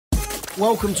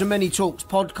Welcome to Many Talks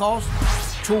podcast,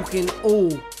 talking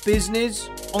all business,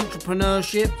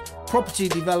 entrepreneurship, property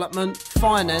development,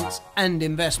 finance and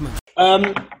investment.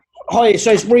 Hi,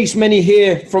 so it's Reese Many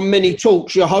here from Many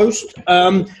Talks, your host.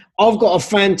 I've got a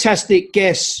fantastic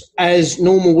guest. As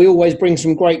normal, we always bring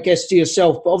some great guests to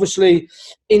yourself, but obviously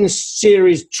in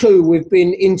series 2, we've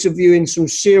been interviewing some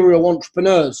serial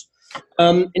entrepreneurs.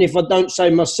 And if I don't say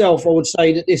myself, I would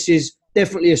say that this is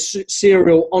definitely a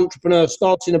serial entrepreneur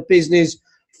starting a business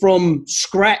from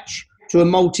scratch to a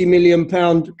multi-million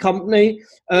pound company.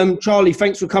 Charlie,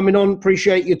 thanks for coming on.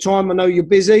 Appreciate your time. I know you're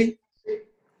busy.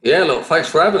 Yeah, look, thanks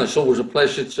for having us. Always a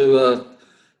pleasure to,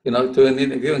 do an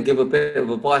interview and give a bit of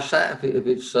advice out if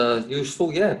it's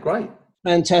useful. Yeah, great.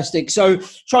 Fantastic. So,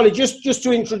 Charlie, just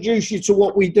to introduce you to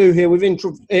what we do here, we've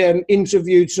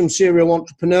interviewed some serial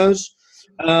entrepreneurs.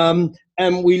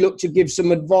 And we look to give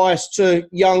some advice to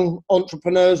young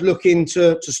entrepreneurs looking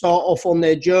to start off on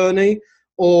their journey,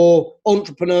 or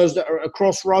entrepreneurs that are at a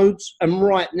crossroads. And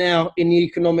right now, in the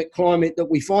economic climate that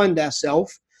we find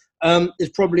ourselves,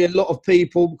 there's probably a lot of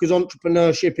people, because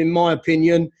entrepreneurship, in my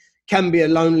opinion, can be a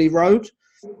lonely road.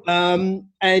 And,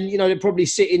 they're probably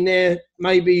sitting there,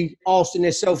 maybe asking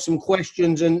themselves some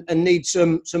questions and need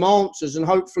some answers. And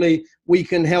hopefully we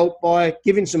can help by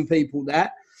giving some people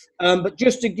that. But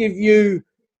just to give you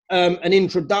an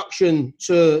introduction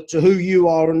to who you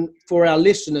are and for our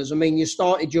listeners, I mean, you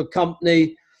started your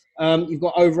company, you've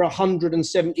got over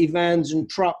 170 vans and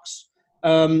trucks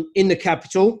in the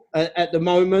capital at the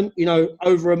moment,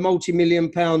 over a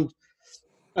multi-million pound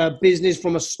business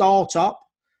from a startup.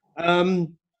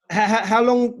 How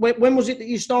long, when was it that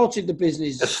you started the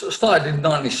business? It started in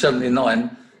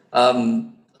 1979.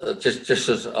 Just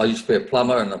as I used to be a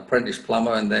plumber, an apprentice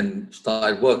plumber, and then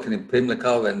started working in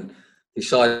Pimlico and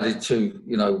decided to,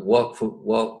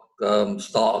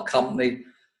 start a company,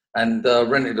 and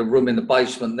rented a room in the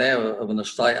basement there of an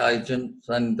estate agent.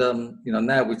 And,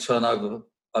 now we turn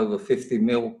over 50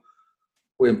 mil.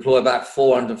 We employ about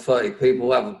 430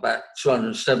 people, have about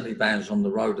 270 vans on the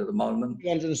road at the moment.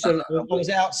 270, I was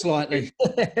out slightly.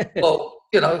 Well,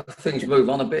 things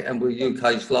move on a bit, and we're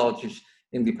UK's largest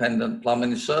independent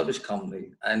plumbing and service company,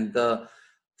 and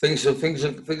things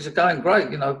are going great.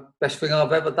 Best thing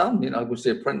I've ever done, was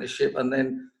the apprenticeship, and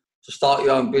then to start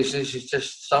your own business is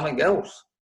just something else.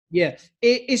 Yeah,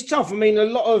 it's tough. I mean, a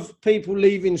lot of people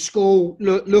leaving school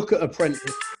look at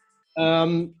apprentice.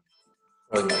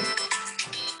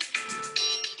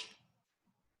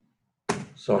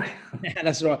 Sorry. Yeah,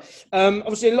 that's right.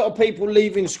 Obviously, a lot of people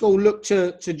leaving school look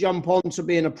to jump on to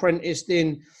be an apprentice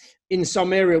in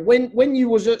some area. When you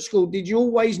was at school, did you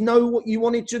always know what you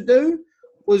wanted to do?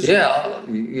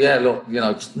 Yeah. Look,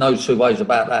 no two ways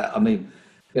about that. I mean,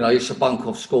 I used to bunk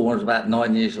off school when I was about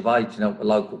 9 years of age, a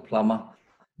local plumber,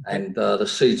 and the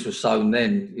seeds were sown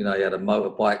then. You had a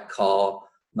motorbike, car,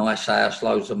 nice house,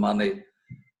 loads of money,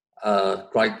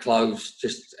 great clothes,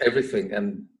 just everything.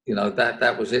 And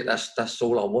that was it. That's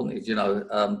all I wanted.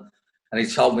 And he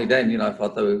told me then, if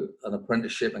I do an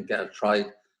apprenticeship and get a trade,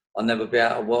 I'll never be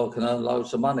out of work and earn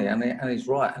loads of money. And he's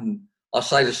right. And I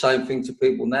say the same thing to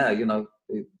people now.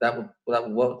 That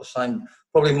would work the same,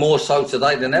 probably more so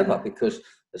today than ever, because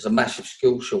there's a massive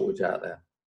skill shortage out there.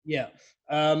 Yeah.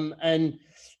 And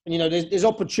there's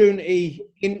opportunity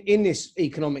in this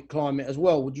economic climate as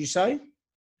well, would you say?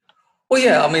 Well,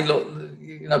 yeah. I mean,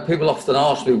 look, people often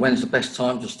ask me when's the best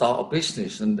time to start a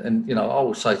business, and I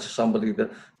will say to somebody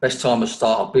that best time to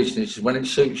start a business is when it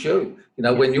suits you.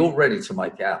 When you're ready to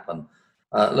make it happen.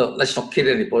 Look, let's not kid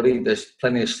anybody. There's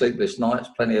plenty of sleepless nights,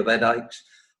 plenty of headaches,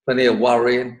 plenty of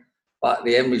worrying, but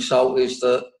the end result is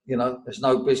that there's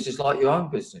no business like your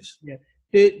own business. Yeah.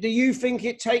 Do you think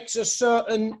it takes a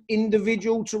certain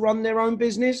individual to run their own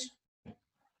business?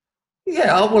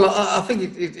 Yeah, well, I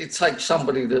think it takes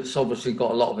somebody that's obviously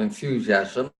got a lot of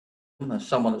enthusiasm,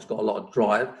 someone that's got a lot of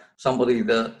drive, somebody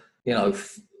that,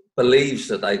 believes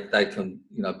that they can,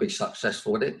 be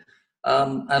successful with it,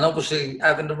 and obviously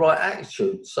having the right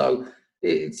attitude. So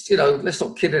it's, let's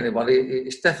not kid anybody.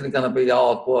 It's definitely going to be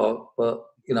hard work, but,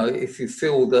 if you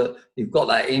feel that you've got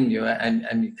that in you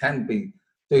and you can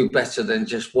do better than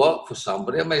just work for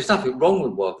somebody. I mean, there's nothing wrong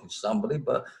with working for somebody,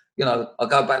 but, I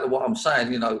go back to what I'm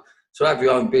saying, to have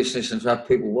your own business and to have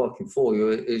people working for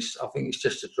you I think it's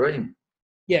just a dream.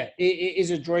 Yeah, it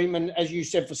is a dream. And as you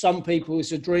said, for some people,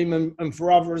 it's a dream. And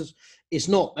for others, it's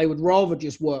not. They would rather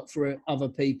just work for other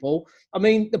people. I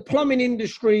mean, the plumbing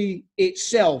industry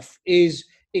itself is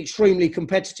extremely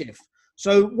competitive.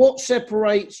 So what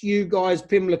separates you guys,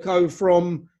 Pimlico,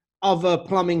 from other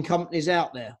plumbing companies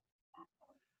out there?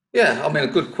 Yeah, I mean, a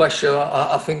good question.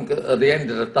 I think at the end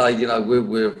of the day,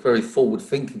 we're a very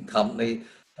forward-thinking company.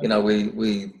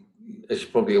 We, as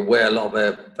you're probably aware, a lot of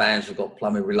our vans have got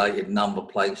plumbing-related number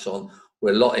plates on.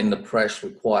 We're a lot in the press.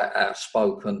 We're quite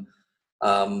outspoken.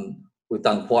 We've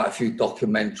done quite a few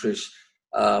documentaries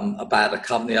about the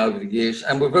company over the years,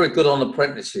 and we're very good on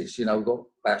apprentices. We've got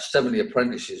about 70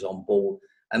 apprentices on board,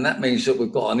 and that means that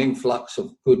we've got an influx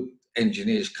of good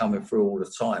engineers coming through all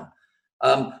the time.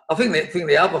 I think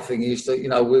the other thing is that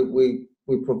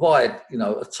we provide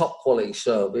a top quality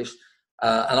service,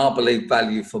 and I believe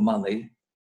value for money.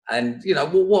 And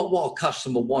what a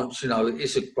customer wants,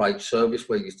 is a great service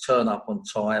where you turn up on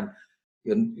time,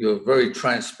 you're very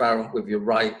transparent with your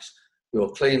rates, you're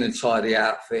a clean and tidy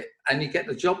outfit, and you get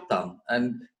the job done.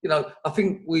 And I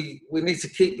think we need to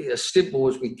keep it as simple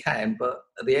as we can, but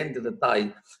at the end of the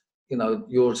day,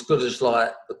 you're as good as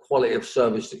like the quality of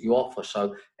service that you offer.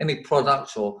 So any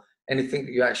products or anything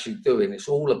that you're actually doing, it's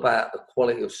all about the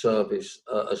quality of service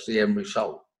as the end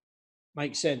result.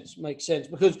 Makes sense.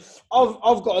 Because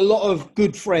I've got a lot of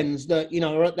good friends that,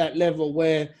 are at that level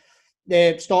where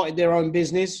they've started their own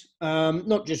business.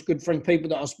 Not just good friends, people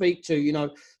that I speak to,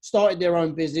 started their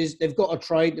own business. They've got a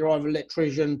trade. They're either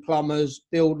electrician, plumbers,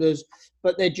 builders,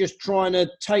 but they're just trying to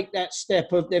take that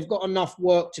step of they've got enough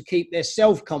work to keep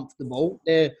themselves comfortable.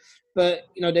 But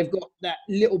they've got that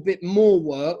little bit more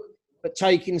work, but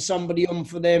taking somebody on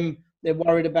for them, they're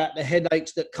worried about the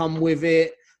headaches that come with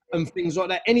it and things like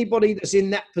that. Anybody that's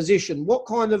in that position, what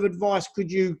kind of advice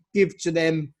could you give to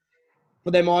them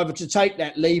for them either to take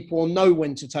that leap or know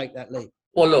when to take that leap?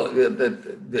 Well, look,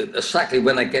 exactly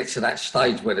when they get to that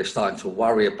stage where they're starting to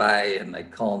worry about it and they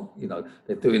can't,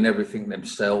 they're doing everything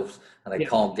themselves and they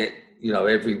can't get,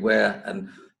 everywhere. And,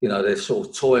 they're sort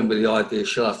of toying with the idea,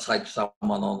 shall I take someone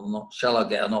on or not? Shall I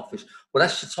get an office? Well,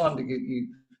 that's the time that you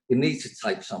need to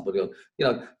take somebody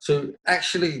on. To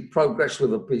actually progress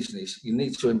with a business, you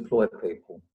need to employ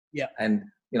people. Yeah. And,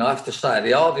 I have to say,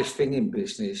 the hardest thing in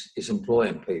business is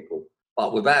employing people.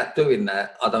 But without doing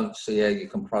that, I don't see how you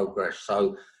can progress.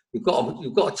 So you've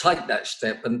got to take that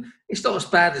step, and it's not as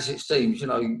bad as it seems.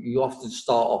 You often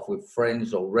start off with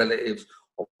friends or relatives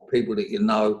or people that you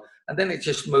know, and then it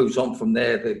just moves on from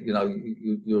there. That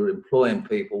you're employing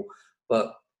people.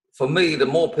 But for me, the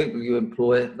more people you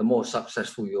employ, the more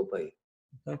successful you'll be.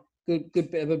 Okay.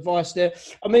 Good bit of advice there.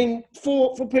 I mean,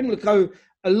 for Pimlico,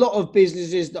 a lot of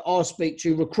businesses that I speak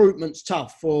to, recruitment's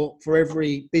tough for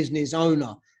every business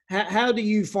owner. How do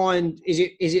you find, is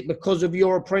it because of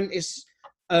your apprentice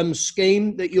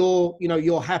scheme that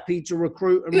you're happy to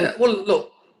recruit? Yeah, well,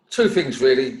 look, two things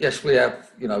really. Yes, we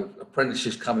have,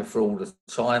 apprentices coming through all the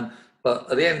time. But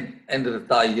at the end of the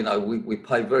day, we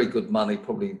pay very good money,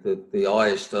 probably the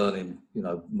highest earning,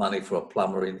 money for a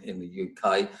plumber in the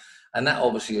UK. And that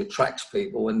obviously attracts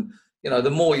people. And, the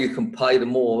more you can pay, the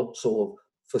more sort of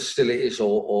facilities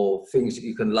or things that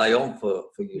you can lay on for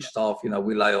your staff.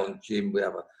 We lay on gym, we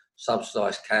have a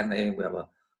subsidised canteen, we have a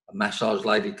massage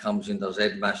lady comes in, does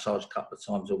head massage a couple of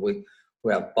times a week.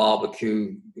 We have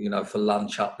barbecue, for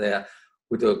lunch up there.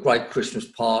 We do a great Christmas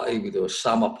party, we do a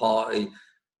summer party.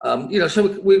 So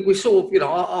we sort of,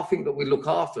 I think that we look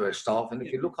after our staff, and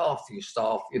if you look after your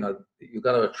staff, you're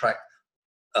going to attract,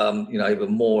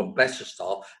 even more and better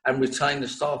staff and retain the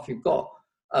staff you've got.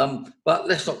 But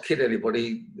let's not kid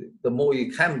anybody. The more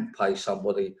you can pay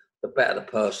somebody, the better the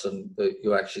person that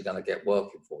you're actually going to get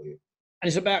working for you. And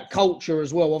it's about culture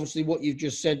as well. Obviously, what you've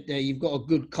just said there, you've got a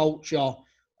good culture,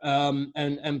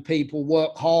 and people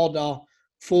work harder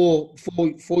for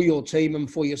your team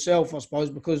and for yourself, I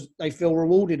suppose, because they feel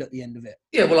rewarded at the end of it.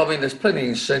 Yeah, well, I mean, there's plenty of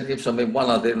incentives. I mean,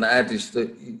 one I didn't add is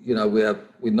that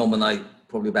we nominate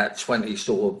probably about 20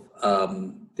 sort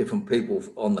of different people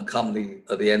on the company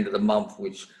at the end of the month,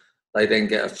 which they then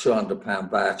get a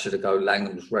 £200 voucher to go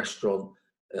Langham's restaurant.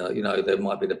 There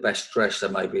might be the best dressed, there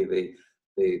may be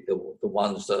the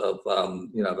ones that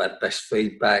have had best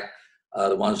feedback,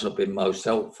 the ones that have been most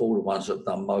helpful, the ones that have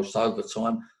done most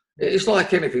overtime. It's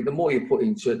like anything, the more you put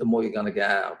into it, the more you're going to get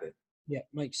out of it. Yeah,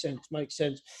 makes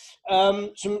sense.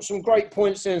 Some great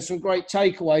points there and some great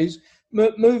takeaways.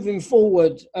 Moving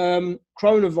forward,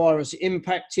 coronavirus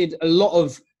impacted a lot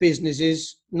of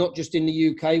businesses, not just in the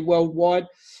UK, worldwide.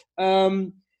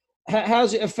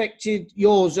 How's it affected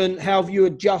yours, and how have you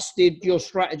adjusted your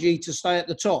strategy to stay at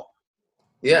the top?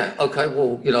 Yeah, okay.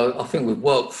 Well, I think we've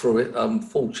worked through it.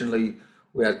 Fortunately,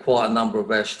 we had quite a number of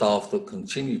our staff that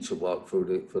continued to work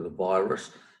through the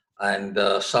virus, and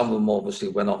some of them obviously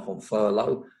went off on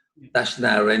furlough. That's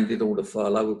now ended, all the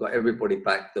furlough. We've got everybody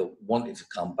back that wanted to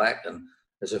come back, and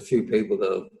there's a few people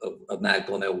that have now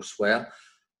gone elsewhere.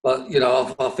 But, you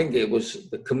know, I think it was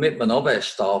the commitment of our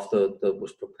staff that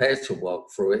was prepared to work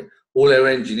through it. All our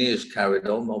engineers carried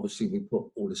on. Obviously, we put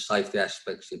all the safety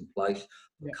aspects in place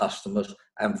for customers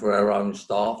and for our own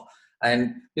staff.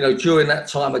 And, you know, during that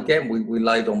time, again, we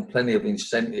laid on plenty of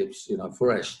incentives, you know,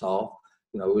 for our staff.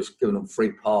 You know, we was giving them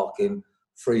free parking,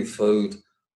 free food,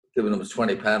 giving them a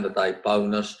 £20 a day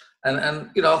bonus. And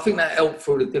you know, I think that helped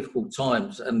through the difficult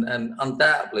times. And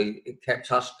undoubtedly, it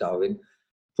kept us going.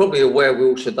 Probably aware we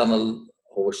also done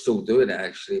or we're still doing it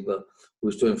actually, but we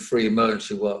was doing free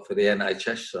emergency work for the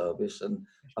NHS service. And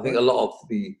I think a lot of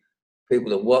the people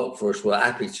that work for us were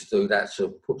happy to do that, to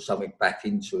put something back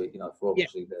into it, you know, for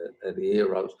obviously they're the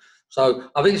heroes. So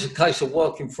I think it's a case of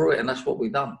working through it, and that's what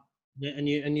we've done. Yeah,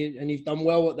 and you've done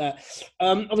well at that.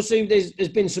 Obviously, there's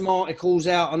been some articles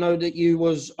out. I know that you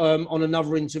was on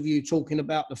another interview talking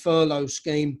about the furlough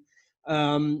scheme,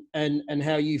 and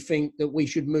how you think that we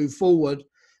should move forward.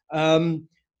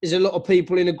 There's a lot of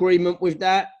people in agreement with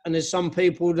that, and there's some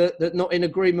people that not in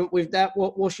agreement with that.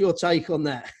 What's your take on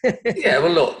that? Yeah,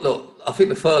 well, look. I think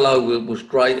the furlough was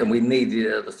great, and we needed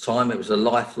it at the time. It was a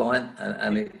lifeline,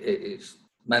 and it's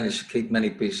managed to keep many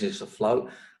businesses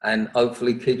afloat, and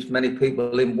hopefully keeps many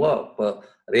people in work. But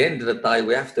at the end of the day,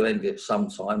 we have to end it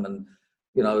sometime. And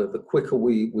you know, the quicker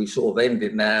we sort of end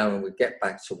it now and we get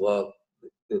back to work,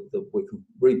 we can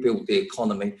rebuild the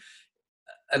economy.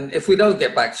 And if we don't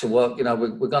get back to work, you know,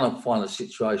 we're going to find a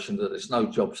situation that there's no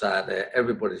jobs out there.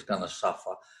 Everybody's going to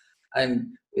suffer. And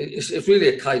it's really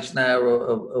a case now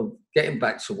of getting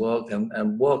back to work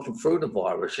and working through the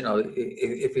virus. You know,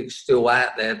 if it's still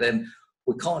out there, then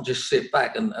we can't just sit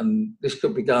back and this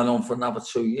could be going on for another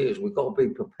 2 years. We've got to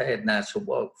be prepared now to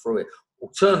work through it.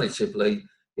 Alternatively,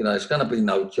 you know, there's going to be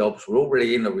no jobs. We're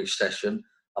already in a recession.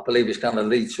 I believe it's going to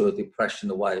lead to a depression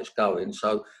the way it's going.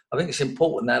 So I think it's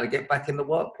important now to get back in the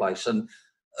workplace. And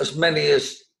as many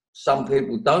as some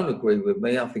people don't agree with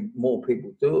me, I think more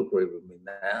people do agree with me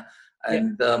now.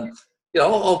 And, you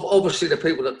know, obviously the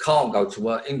people that can't go to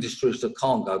work, industries that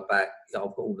can't go back, you know,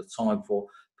 I've got all the time for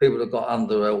people that got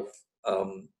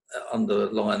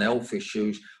underlying health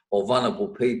issues or vulnerable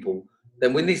people,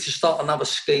 then we need to start another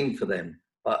scheme for them.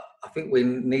 But I think we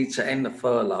need to end the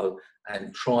furlough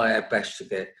and try our best to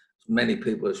get as many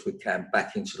people as we can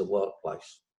back into the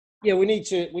workplace. Yeah, we need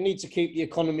to keep the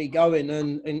economy going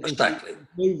and exactly. keep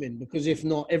moving, because if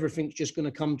not, everything's just going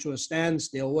to come to a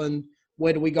standstill. And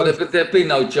where do we go? Well, there'd be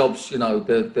no jobs, you know.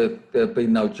 There'd be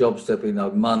no jobs. There'd be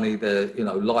no money. You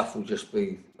know, life will just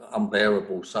be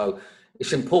unbearable. So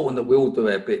it's important that we all do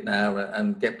our bit now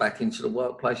and get back into the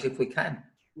workplace if we can.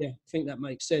 Yeah, I think that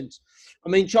makes sense. I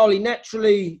mean, Charlie,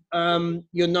 naturally,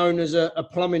 you're known as a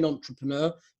plumbing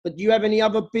entrepreneur, but do you have any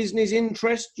other business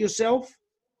interest yourself?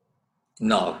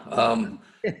 No,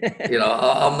 you know,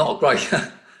 I'm not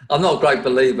a great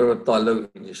believer of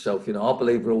diluting yourself. You know, I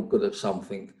believe we're all good at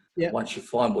something. Yeah. Once you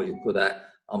find what you're good at,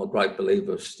 I'm a great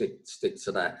believer of stick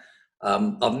to that.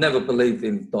 I've never believed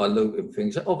in diluting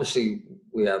things. Obviously,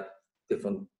 we have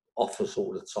different offers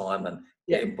all the time and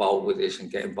get involved with this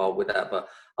and get involved with that. But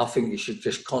I think you should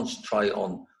just concentrate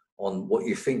on what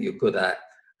you think you're good at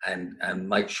and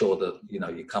make sure that, you know,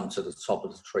 you come to the top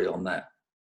of the tree on that.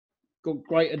 Good,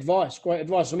 great advice.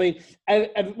 I mean,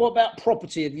 and what about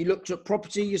property? Have you looked at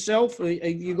property yourself? Have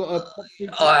you got a property?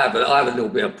 I have a little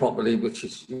bit of property, which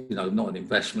is, you know, not an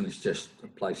investment. It's just a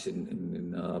place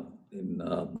in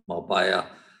Marbella,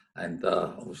 and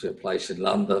obviously a place in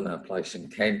London and a place in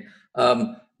Kent.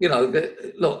 You know,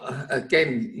 look,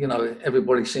 again, you know,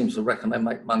 everybody seems to reckon they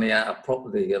make money out of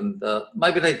property, and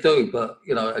maybe they do, but,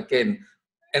 you know, again,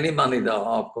 any money that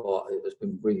I've got has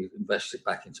been reinvested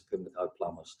back into Pimlico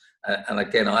Plumbers. And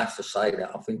again, I have to say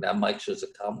that I think that makes us the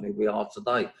company we are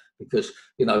today, because,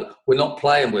 you know, we're not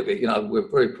playing with it. You know,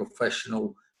 we're very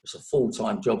professional. It's a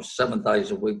full-time job, 7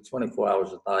 days a week, 24 hours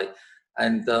a day.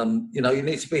 And, you know, you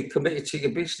need to be committed to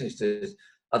your business.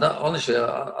 Honestly,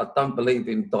 I don't believe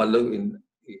in diluting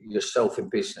yourself in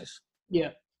business.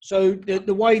 Yeah. So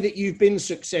the way that you've been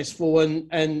successful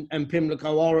and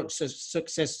Pimlico are a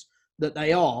success that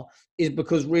they are is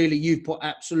because really you've put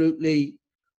absolutely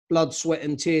blood, sweat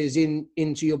and tears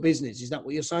into your business. Is that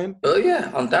what you're saying?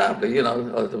 Yeah, undoubtedly. You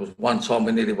know, there was one time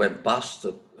we nearly went bust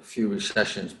a few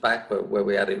recessions back where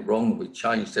we had it wrong. We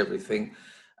changed everything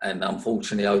and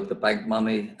unfortunately owed the bank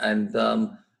money. And,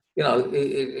 you know,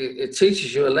 it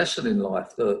teaches you a lesson in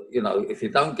life that, you know, if you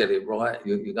don't get it right,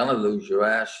 you're going to lose your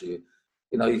house. You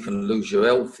know, you can lose your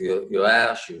health, your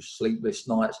house, your sleepless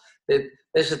nights.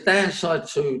 There's a downside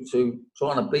to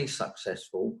trying to be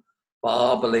successful,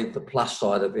 but I believe the plus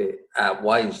side of it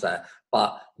outweighs that.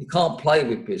 But you can't play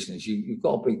with business. You've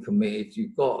got to be committed.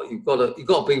 You've got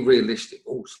to be realistic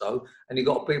also, and you've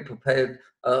got to be prepared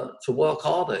to work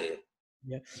hard at it.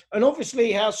 Yeah, and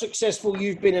obviously, how successful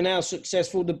you've been and how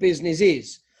successful the business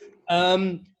is.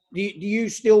 Do you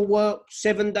still work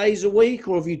 7 days a week,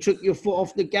 or have you took your foot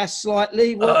off the gas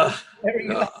slightly?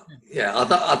 Yeah,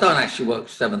 I don't actually work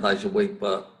 7 days a week,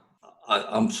 but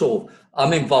I'm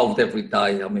involved every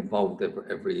day. I'm involved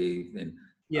every evening.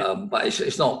 Yeah. But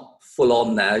it's not full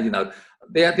on now. You know,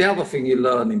 the other thing you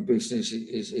learn in business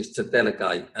is to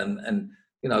delegate, and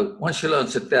you know, once you learn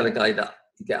to delegate,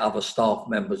 you get other staff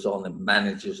members on and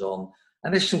managers on,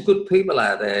 and there's some good people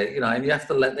out there. You know, and you have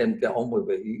to let them get on with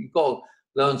it. You've got to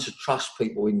learn to trust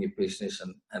people in your business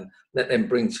and let them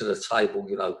bring to the table,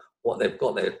 you know, what they've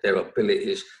got, their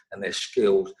abilities and their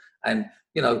skills. And,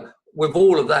 you know, with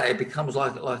all of that, it becomes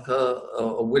like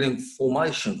a winning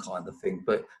formation kind of thing.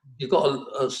 But you've got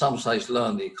to, at some stage,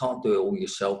 learn that you can't do it all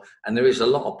yourself. And there is a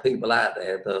lot of people out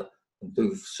there that can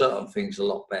do certain things a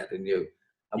lot better than you.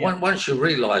 And once you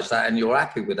realise that and you're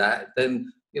happy with that,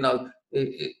 then, you know,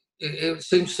 it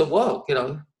seems to work, you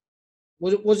know.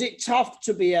 Was it tough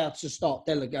to be able to start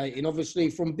delegating,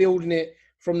 obviously, from building it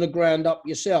from the ground up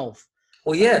yourself?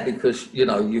 Well, yeah, because, you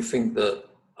know, you think that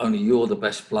only you're the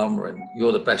best plumber and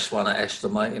you're the best one at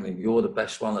estimating and you're the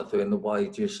best one at doing the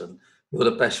wages and you're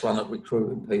the best one at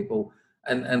recruiting people.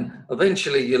 And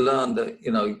eventually you learn that,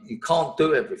 you know, you can't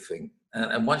do everything.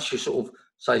 And once you sort of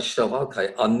say to yourself,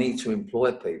 okay, I need to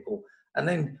employ people, and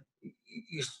then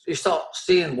you start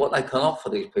seeing what they can offer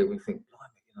these people, you think,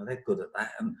 blimey, you know, they're good at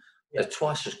that. And they're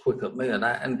twice as quick at me and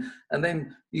that. And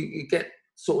then you get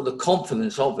sort of the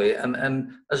confidence of it.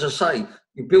 And as I say,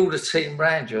 you build a team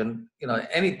around you, and, you know,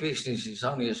 any business is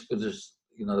only as good as,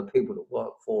 you know, the people that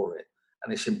work for it.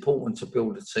 And it's important to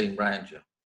build a team around you.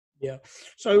 Yeah.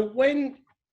 So when,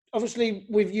 obviously,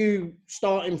 with you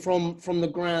starting from the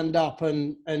ground up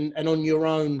and on your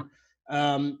own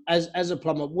as a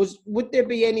plumber, would there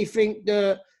be anything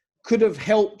that could have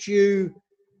helped you?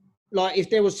 Like if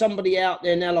there was somebody out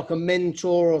there now, like a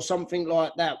mentor or something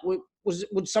like that,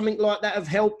 would something like that have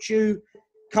helped you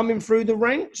coming through the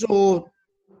ranks? Or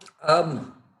I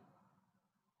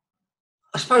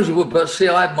suppose it would, but see,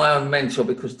 I had my own mentor,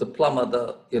 because the plumber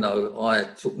that, you know, I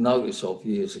took notice of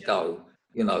years ago,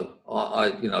 you know,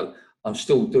 you know, I'm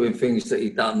still doing things that he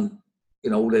done,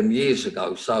 you know, all them years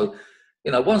ago. So,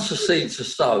 you know, once the seeds are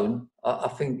sown, I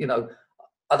think, you know,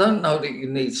 I don't know that you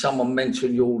need someone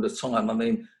mentoring you all the time. I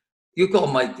mean, you've got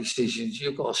to make decisions.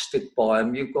 You've got to stick by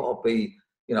them. You've got to be,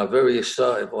 you know, very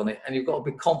assertive on it, and you've got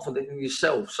to be confident in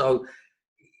yourself. So,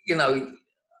 you know,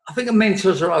 I think the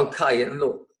mentors are okay. And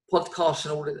look, podcasts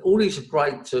and all these are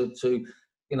great to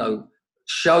you know,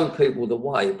 show people the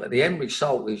way. But the end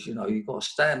result is, you know, you've got to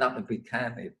stand up and be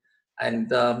candid. And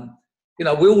you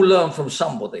know, we all learn from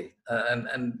somebody.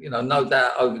 And you know, no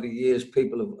doubt over the years,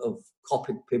 people have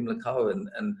copied Pimlico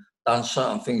and done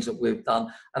certain things that we've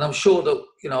done, and I'm sure that,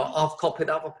 you know, I've copied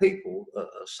other people at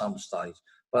some stage.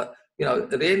 But, you know, at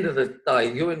the end of the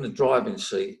day, you're in the driving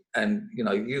seat, and, you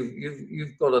know,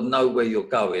 you've got to know where you're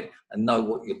going and know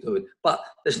what you're doing. But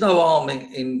there's no harm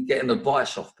in getting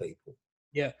advice off people.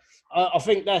 Yeah, I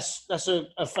think that's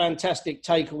a fantastic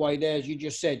takeaway there, as you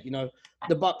just said. You know,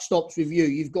 the buck stops with you.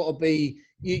 You've got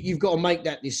to make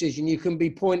that decision. You can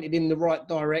be pointed in the right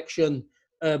direction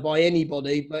by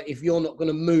anybody, but if you're not going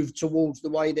to move towards the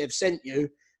way they've sent you,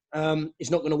 it's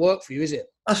not going to work for you, is it?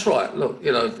 That's right. Look,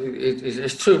 you know,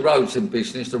 there's two roads in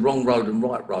business: the wrong road and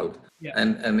right road. Yeah.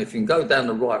 And if you can go down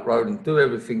the right road and do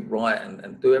everything right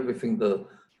and do everything the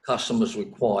customers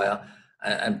require,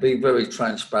 and be very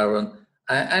transparent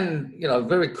and you know,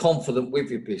 very confident with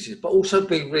your business, but also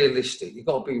be realistic. You've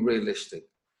got to be realistic,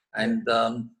 and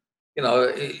you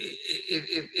know,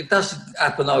 it doesn't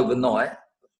happen overnight,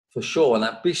 for sure. And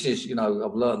that business, you know,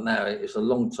 I've learned now, it's a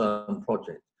long-term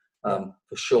project,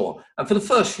 for sure. And for the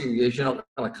first few years, you're not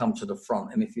going to come to the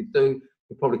front. And if you do,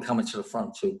 you're probably coming to the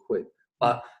front too quick.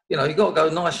 But, you know, you've got to go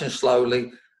nice and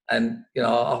slowly. And, you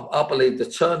know, I believe the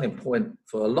turning point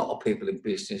for a lot of people in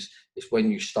business is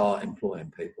when you start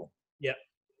employing people. Yeah.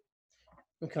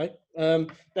 Okay.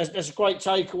 That's a great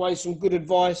takeaway, some good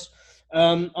advice.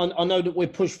 I know that we're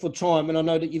pushed for time, and I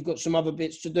know that you've got some other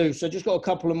bits to do. So just got a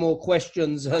couple of more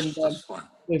questions, and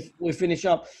we'll finish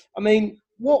up. I mean,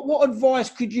 what advice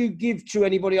could you give to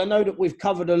anybody? I know that we've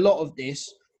covered a lot of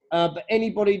this, but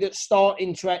anybody that's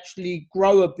starting to actually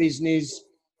grow a business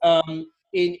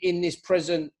in this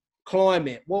present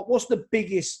climate, what's the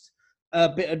biggest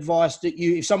bit of advice that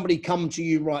if somebody come to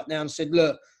you right now and said,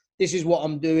 look, this is what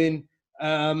I'm doing,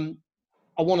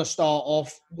 I want to start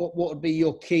off, what would be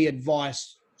your key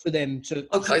advice for them to?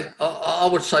 Okay, I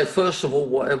would say first of all,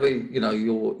 whatever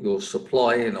you're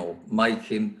supplying or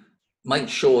making, make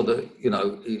sure that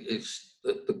it's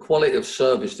the quality of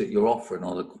service that you're offering,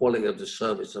 or the quality of the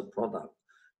service or product.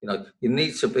 You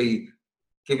need to be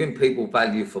giving people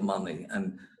value for money,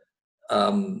 and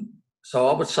so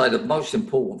I would say the most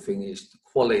important thing is the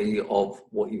quality of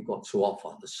what you've got to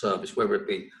offer, the service, whether it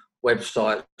be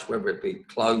websites, whether it be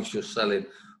clothes you're selling,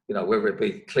 whether it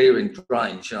be clearing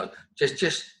drains,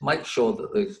 just make sure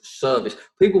that the service,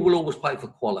 people will always pay for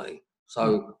quality.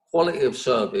 So quality of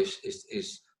service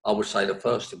is, I would say, the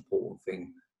first important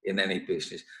thing in any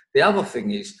business. The other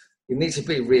thing is you need to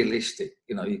be realistic.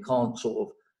 You can't sort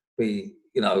of be,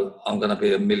 I'm going to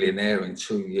be a millionaire in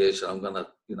 2 years and I'm going to,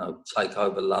 take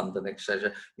over London,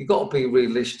 etc. You've got to be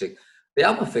realistic. The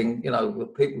other thing,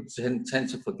 that people tend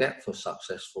to forget for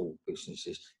successful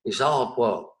businesses is hard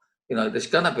work. There's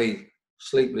going to be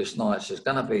sleepless nights. There's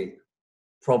going to be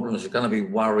problems. There's going to be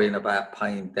worrying about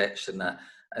paying debts and that.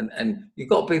 And you've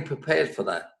got to be prepared for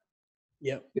that.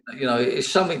 Yeah. It's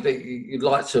something that you'd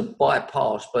like to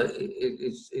bypass, but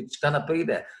it's going to be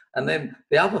there. And then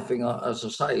the other thing, as I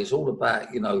say, is all about,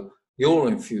 your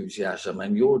enthusiasm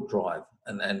and your drive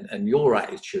and your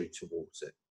attitude towards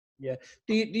it. Yeah.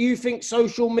 Do you think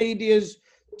social media's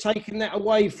taken that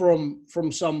away from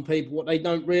some people? What they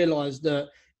don't realise, that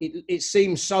it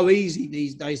seems so easy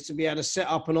these days to be able to set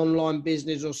up an online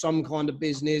business or some kind of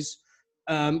business,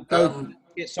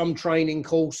 get some training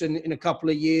course in a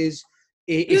couple of years.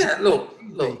 Look,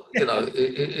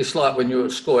 it's like when you're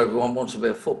at school, everyone wants to be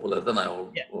a footballer, don't they?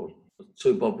 Or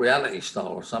Two Bob reality star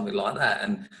or something like that.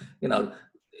 And,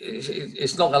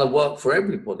 it's not going to work for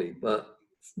everybody. But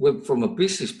from a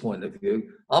business point of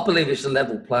view, I believe it's a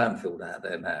level playing field out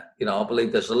there now. I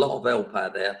believe there's a lot of help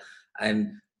out there.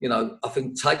 And, I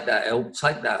think take that help,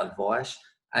 take that advice,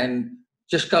 and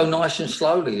just go nice and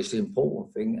slowly is the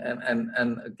important thing.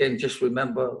 And again, just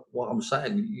remember what I'm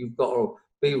saying. You've got to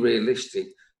be realistic,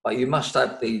 but you must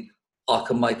have the I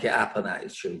can make it happen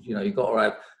attitude. You've got to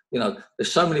have,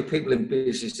 there's so many people in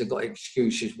business that got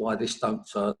excuses why this don't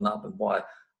turn up and why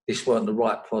this weren't the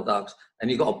right products. And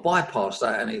you've got to bypass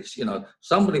that. And it's,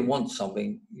 somebody wants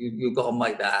something, you've got to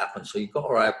make that happen. So you've got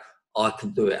to have I can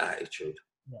do it attitude.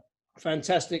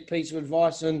 Fantastic piece of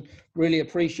advice, and really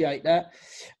appreciate that.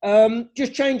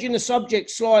 Just changing the subject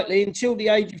slightly, until the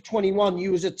age of 21,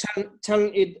 you was a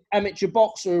talented amateur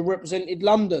boxer who represented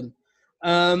London.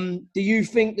 Do you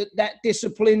think that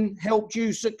discipline helped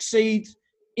you succeed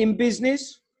in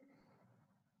business?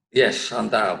 Yes,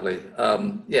 undoubtedly.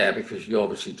 Because you're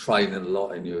obviously training a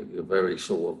lot and you're very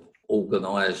sort of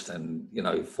organised and,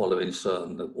 following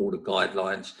all the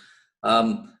guidelines.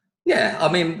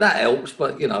 That helps,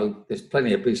 but, there's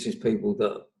plenty of business people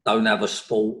that don't have a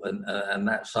sport and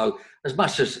that. So as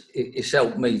much as it's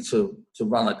helped me to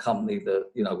run a company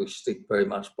that, we stick very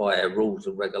much by our rules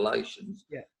and regulations.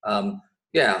 I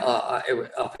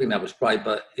think that was great,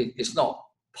 but it's not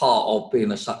part of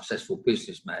being a successful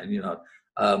businessman,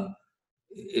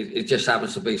 It just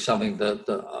happens to be something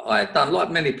that I had done.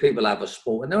 Like many people have a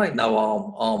sport, and there ain't no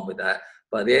harm with that.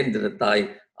 But at the end of the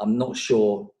day, I'm not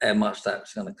sure how much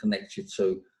that's going to connect you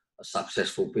to a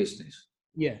successful business.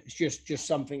 Yeah, it's just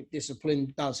something.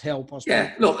 Discipline does help, I suppose.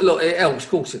 Yeah, look, it helps.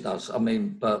 Of course, it does. I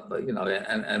mean, but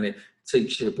and it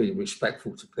teaches you to be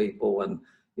respectful to people, and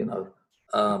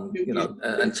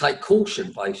and take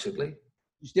caution, basically.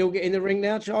 You still get in the ring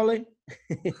now, Charlie?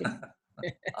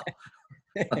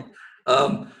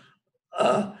 I'm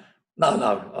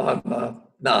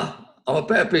a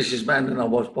better businessman than I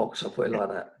was boxer. Put it like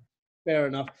that. Fair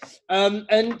enough.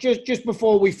 And just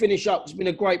before we finish up, it's been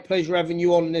a great pleasure having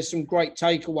you on. There's some great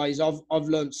takeaways. I've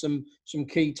learned some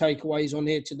key takeaways on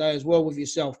here today as well with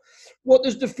yourself. What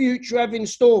does the future have in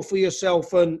store for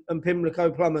yourself and Pimlico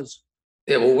Plumbers?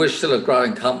 Yeah, well, we're still a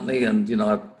growing company, and I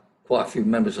have quite a few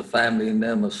members of family in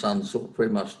there. My son's sort of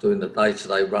pretty much doing the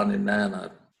day-to-day running now, and I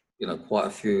have, quite a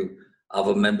few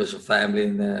other members of family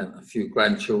in there, and a few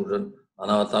grandchildren. I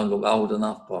know I don't look old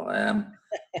enough, but I am.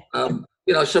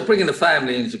 So bringing the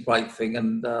family in is a great thing,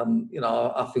 and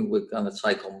I think we're going to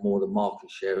take on more of the market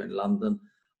share in London.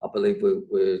 I believe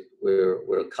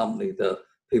we're a company that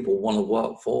people want to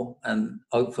work for, and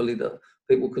hopefully that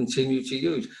people continue to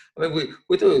use. I mean,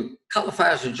 we do a couple of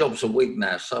thousand jobs a week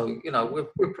now, so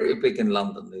we're pretty big in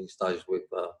London these days with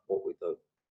what we do.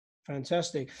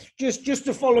 Fantastic. Just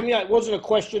to follow me out, it wasn't a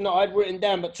question that I'd written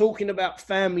down, but talking about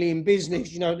family and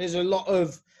business, there's a lot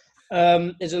of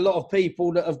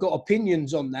people that have got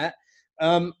opinions on that.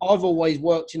 I've always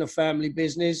worked in a family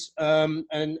business, and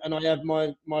I have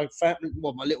my family,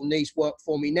 well, my little niece work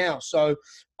for me now. So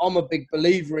I'm a big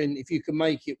believer in, if you can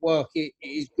make it work, it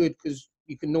is good, because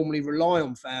you can normally rely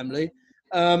on family.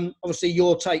 Obviously,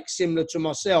 your take's similar to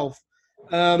myself.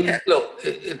 Yeah, look,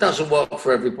 it doesn't work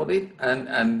for everybody,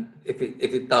 and if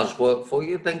it does work for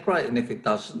you, then great, and if it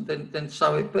doesn't, then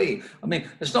so it be. I mean,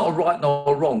 it's not a right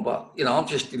nor a wrong, but I'm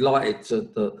just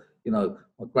delighted that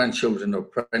my grandchildren are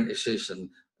apprentices, and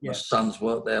my Yeah, sons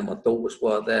work there, my daughters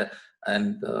work there,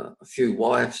 and a few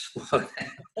wives work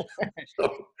there.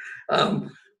 So,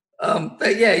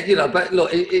 but yeah, but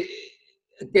look,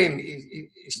 again,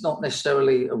 it's not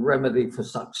necessarily a remedy for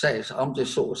success. I'm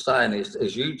just sort of saying,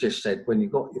 as you just said, when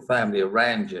you've got your family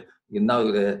around you,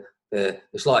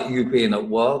 it's like you being at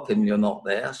work and you're not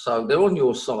there. So they're on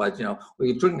your side, or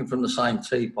you're drinking from the same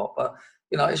teapot. But,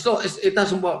 it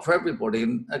doesn't work for everybody.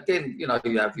 And again, you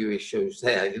have your issues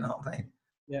there, you know what I mean?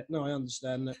 yeah, no, I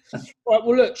understand that. All right,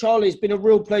 well, look, Charlie, it's been a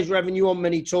real pleasure having you on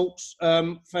Many Talks.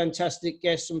 Fantastic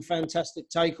guests and fantastic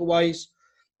takeaways.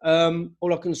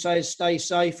 All I can say is stay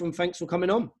safe, and thanks for coming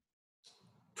on.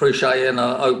 Appreciate it, and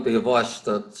I hope the advice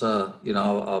that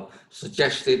I've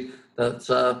suggested,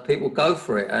 that people go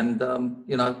for it. And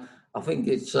I think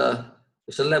it's a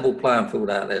level playing field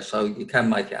out there, so you can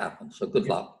make it happen. So good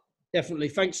luck. Definitely.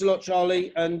 Thanks a lot,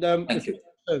 Charlie, and Thank you.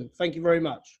 soon. Thank you very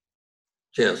much.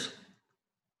 Cheers.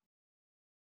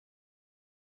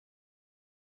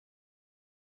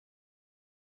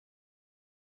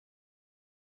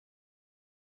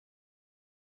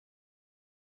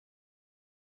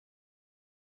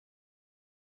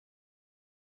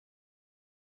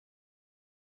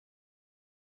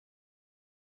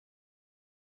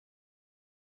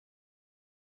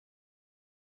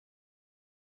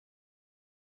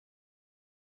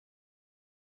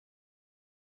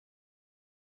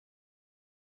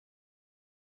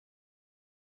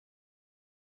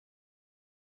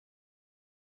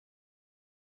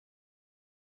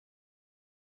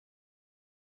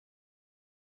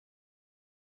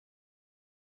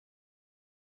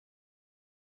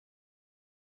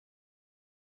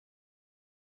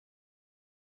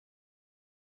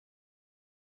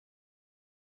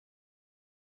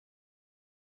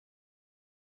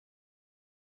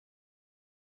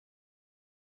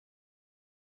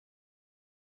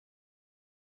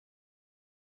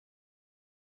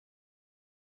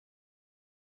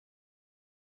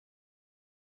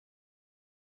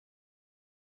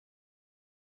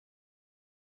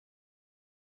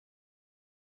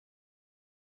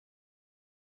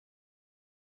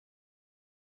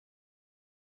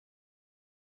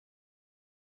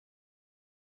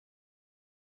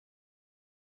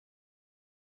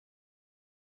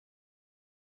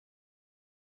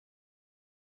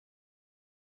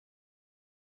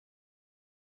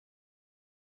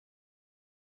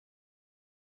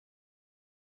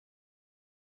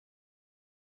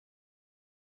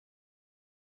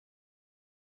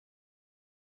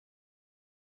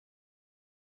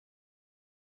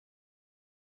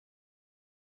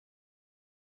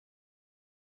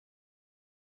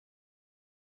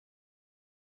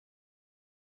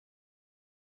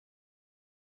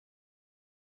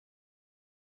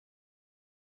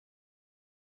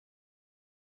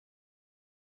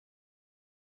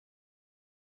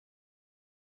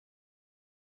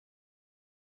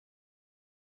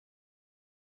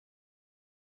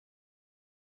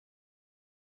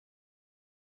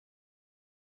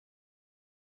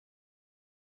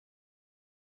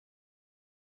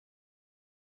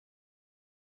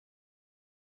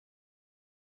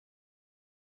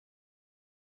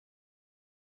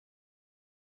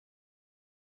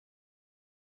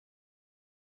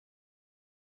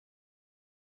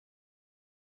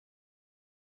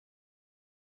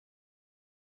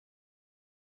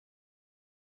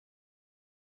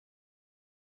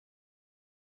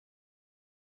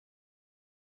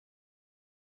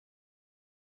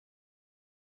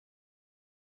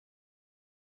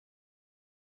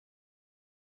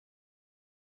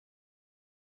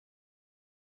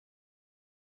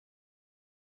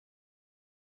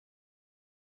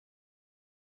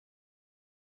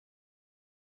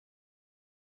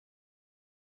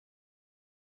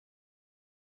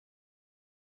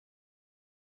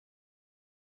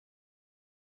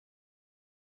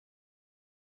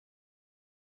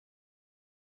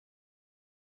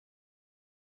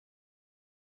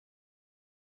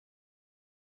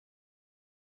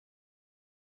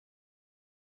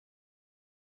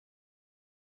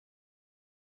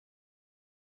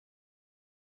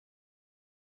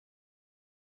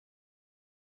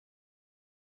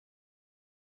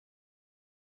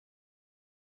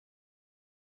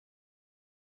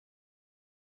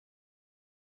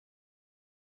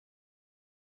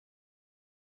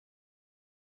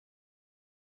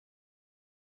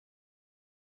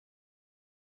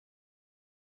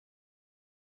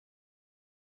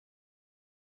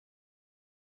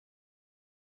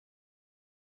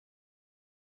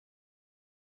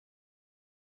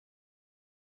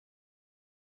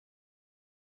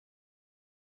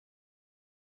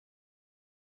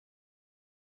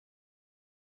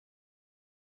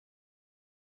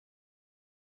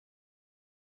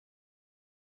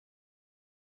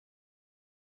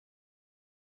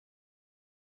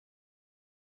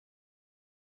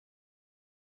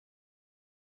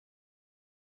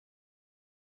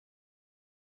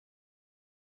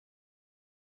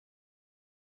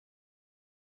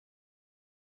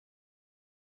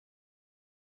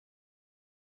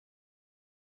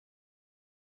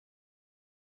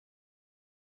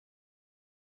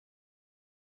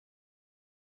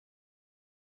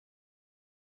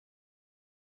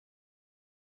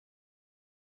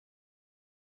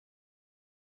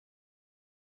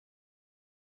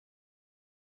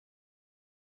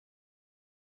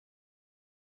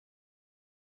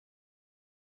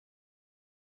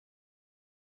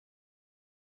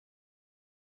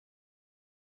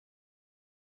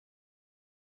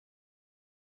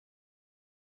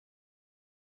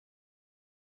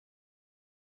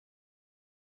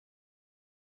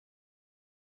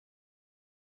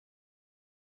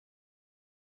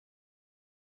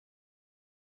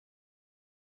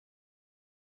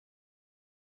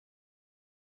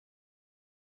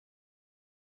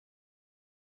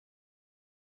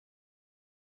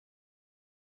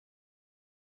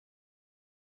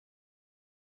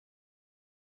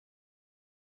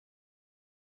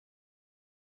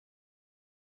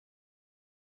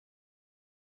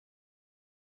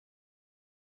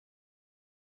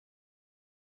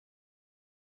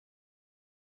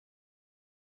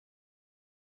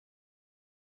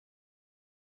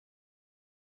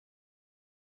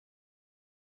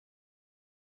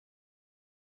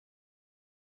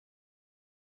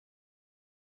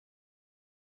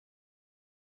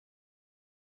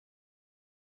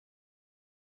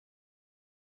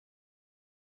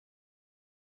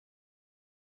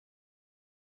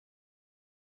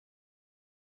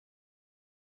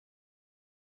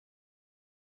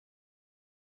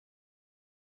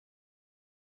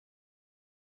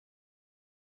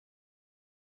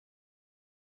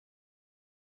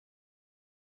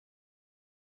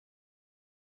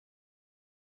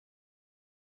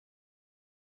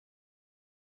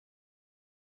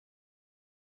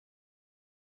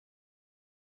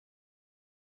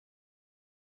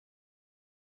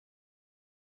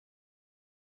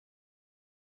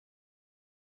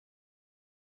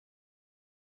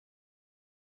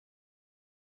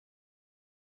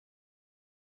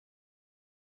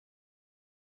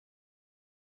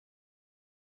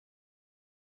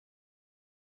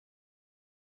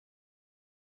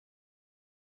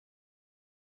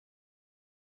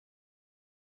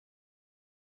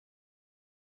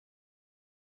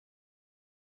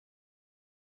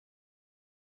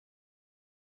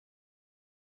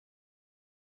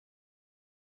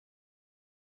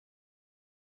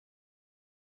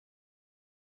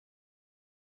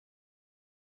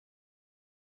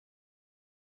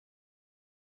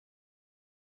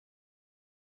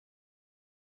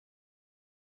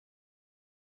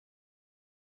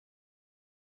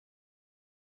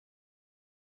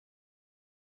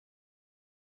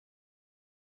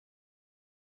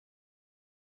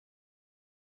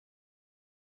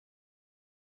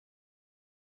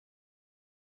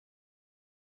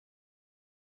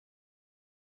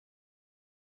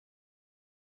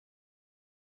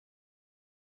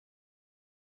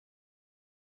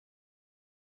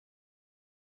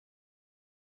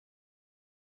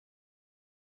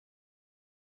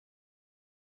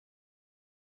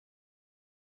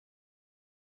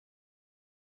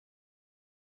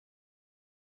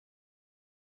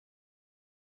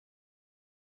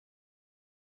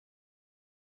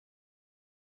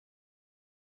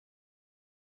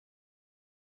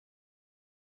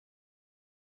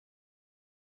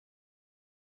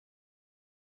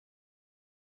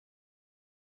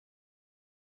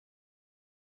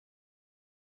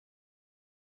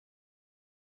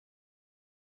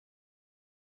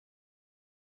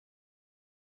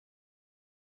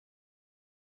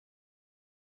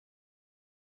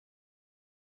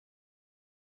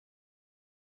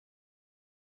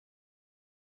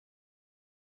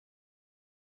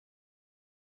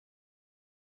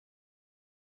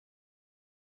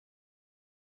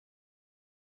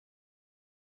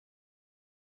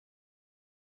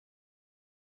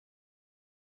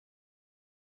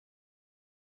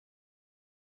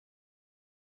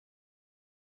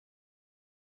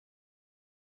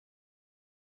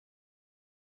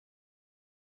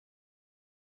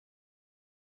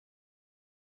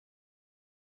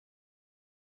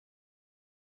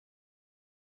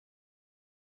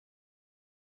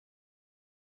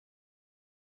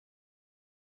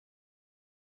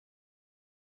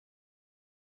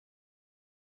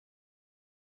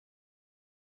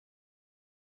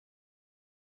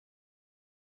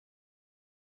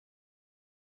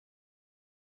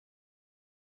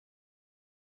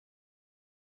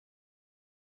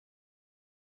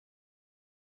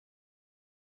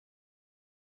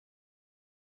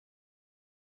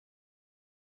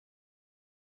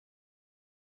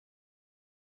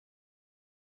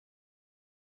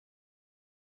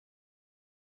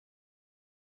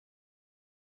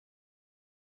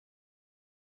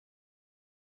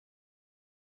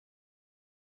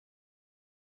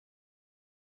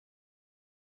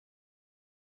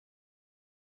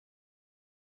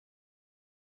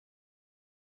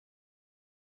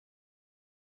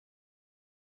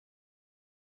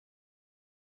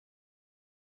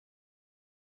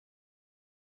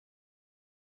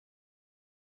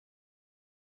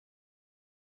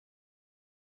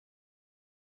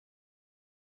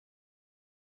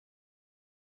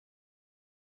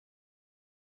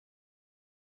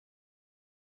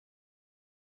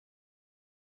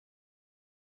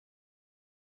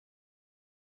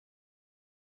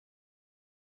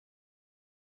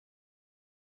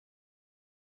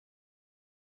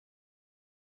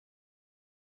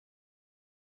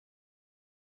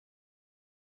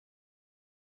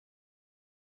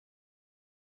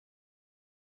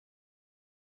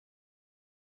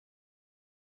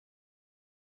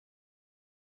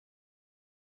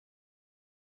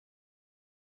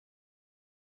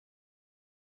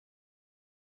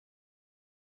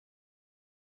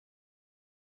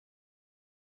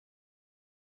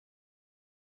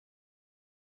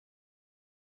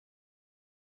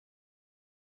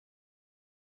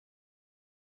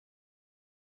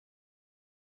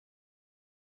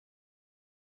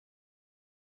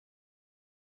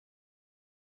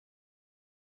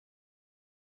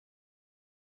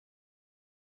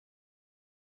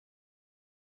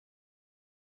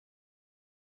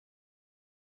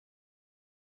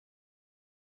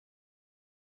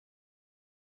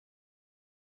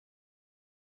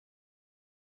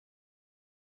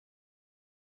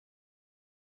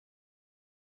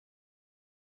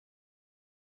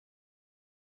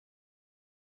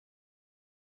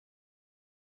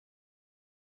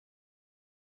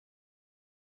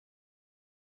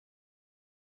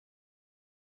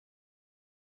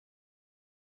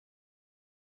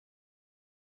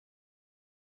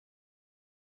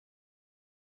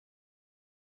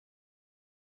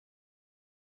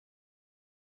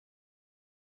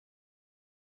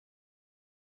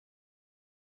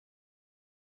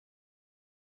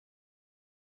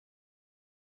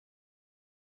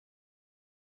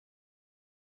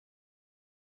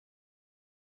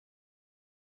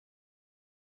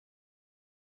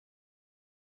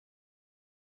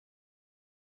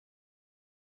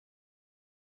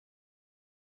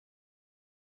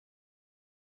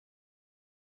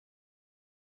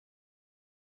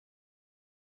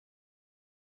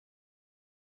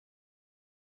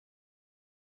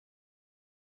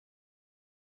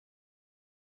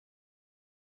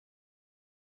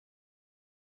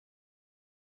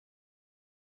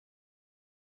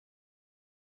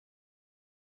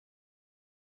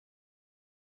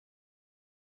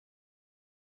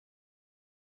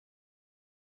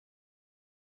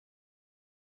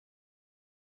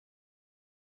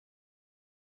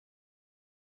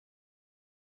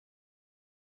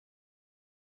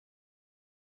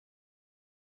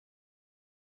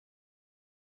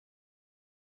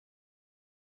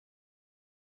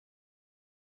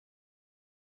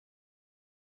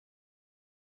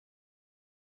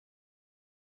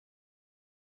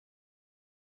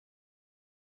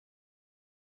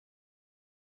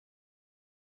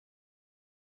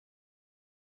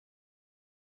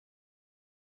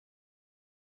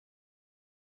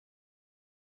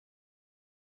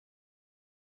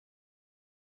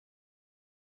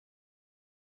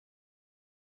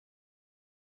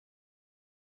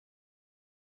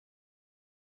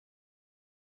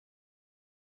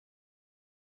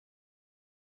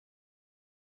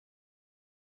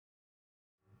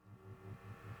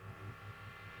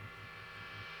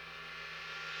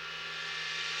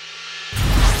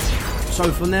 So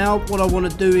for now, what I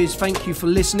want to do is thank you for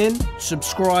listening,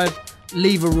 subscribe,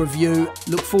 leave a review.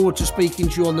 Look forward to speaking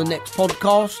to you on the next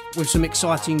podcast with some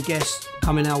exciting guests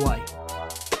coming our way.